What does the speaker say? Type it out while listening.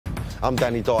I'm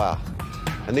Danny Dyer,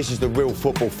 and this is the Real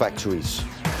Football Factory's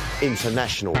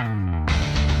International. I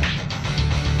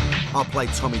played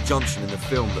Tommy Johnson in the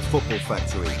film The Football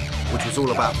Factory, which was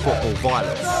all about football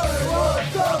violence.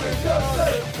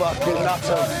 Fucking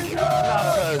nutters.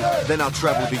 Then I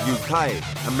travelled the UK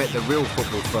and met the real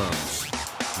football firms.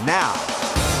 Now,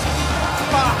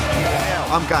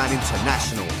 I'm going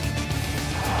international.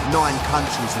 9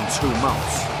 countries in 2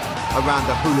 months. Around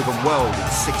the hooligan world in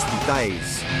 60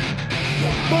 days.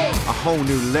 A whole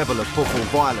new level of football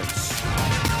violence.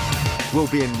 We'll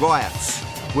be in riots.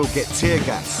 We'll get tear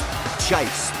gassed,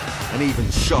 chased, and even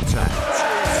shot at.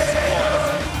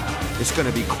 It's going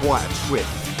to be quite a trip.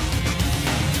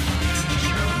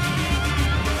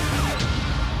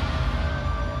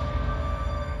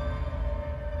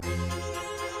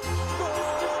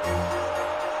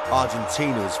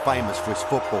 Argentina is famous for its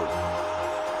football.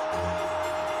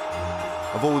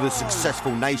 Of all the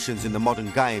successful nations in the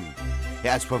modern game, it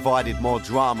has provided more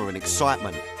drama and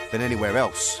excitement than anywhere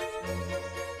else.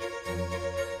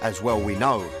 As well we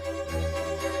know.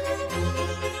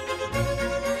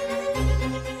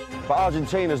 But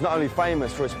Argentina is not only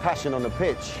famous for its passion on the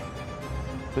pitch.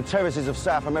 The terraces of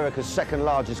South America's second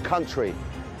largest country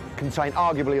contain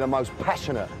arguably the most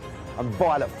passionate and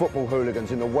violent football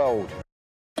hooligans in the world.